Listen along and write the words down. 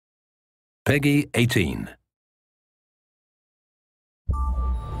Peggy 18.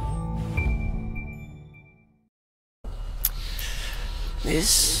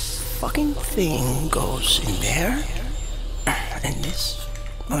 This fucking thing goes in there, and this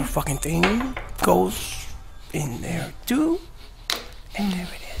motherfucking thing goes in there too, and there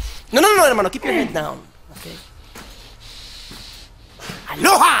it is. No, hermano, keep your head down, okay?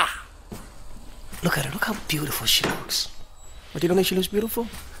 Aloha! Look at her, look how beautiful she looks. But you don't think she looks beautiful?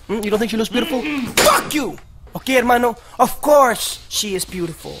 You don't think she looks beautiful? Fuck you! Okay, hermano, of course she is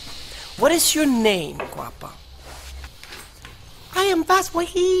beautiful. What is your name, guapa? I am Vaas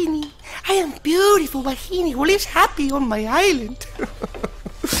Wahine. I am beautiful Wahine who lives happy on my island.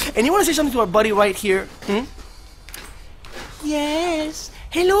 And you want to say something to our buddy right here? Yes.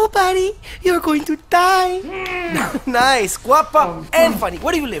 Hello, buddy. You're going to die. Nice, guapa, and funny.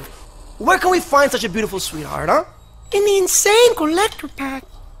 Where do you live? Where can we find such a beautiful sweetheart, huh? In the insane collector pack.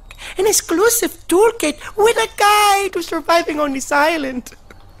 An exclusive toolkit with a guide to surviving on this island.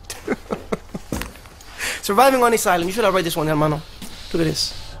 Surviving on this island. You should have read this one, hermano. Look at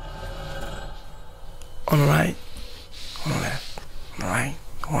this. On the right, on the left, on the right,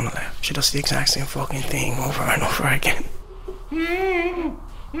 on the left. She does the exact same fucking thing over and over again.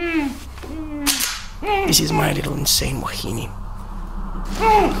 This is my little insane Wahine.